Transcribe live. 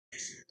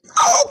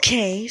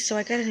Okay, so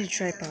I got a new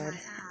tripod.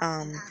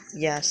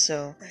 Yeah,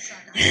 so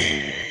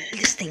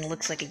this thing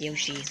looks like a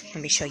Yoshi.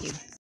 Let me show you.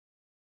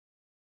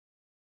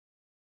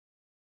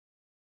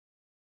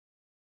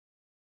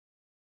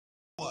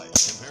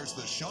 Compares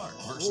the Shark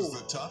versus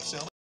the top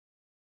selling.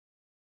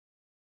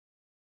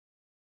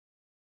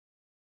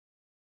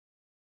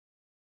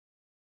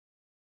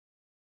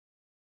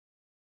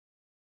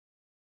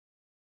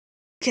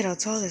 Look at how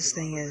tall this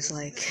thing is,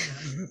 like,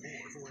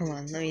 hold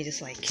on, let me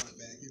just, like,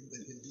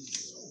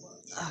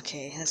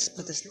 okay, let's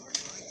put this,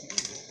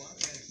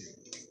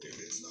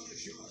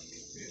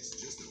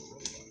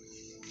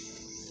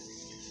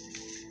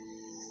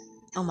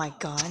 oh my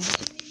god,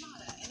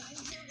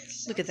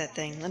 look at that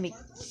thing, let me,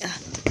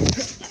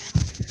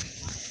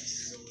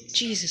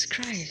 Jesus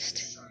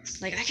Christ,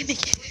 like, I can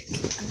make,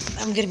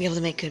 I'm gonna be able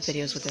to make good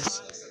videos with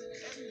this,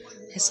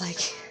 it's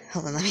like,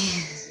 hold on, let me,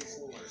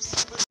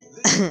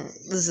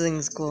 this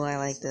thing's cool, I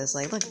like this,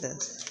 like, look at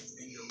this.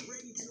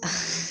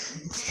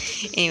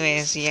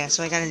 Anyways, yeah,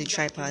 so I got a new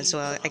tripod, so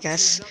I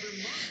guess,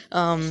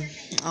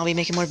 I'll be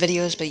making more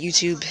videos, but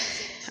YouTube,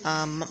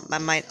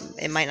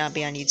 it might not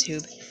be on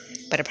YouTube,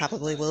 but it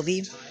probably will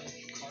be.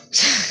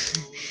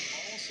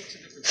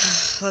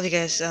 Love you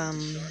guys,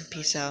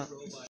 peace out.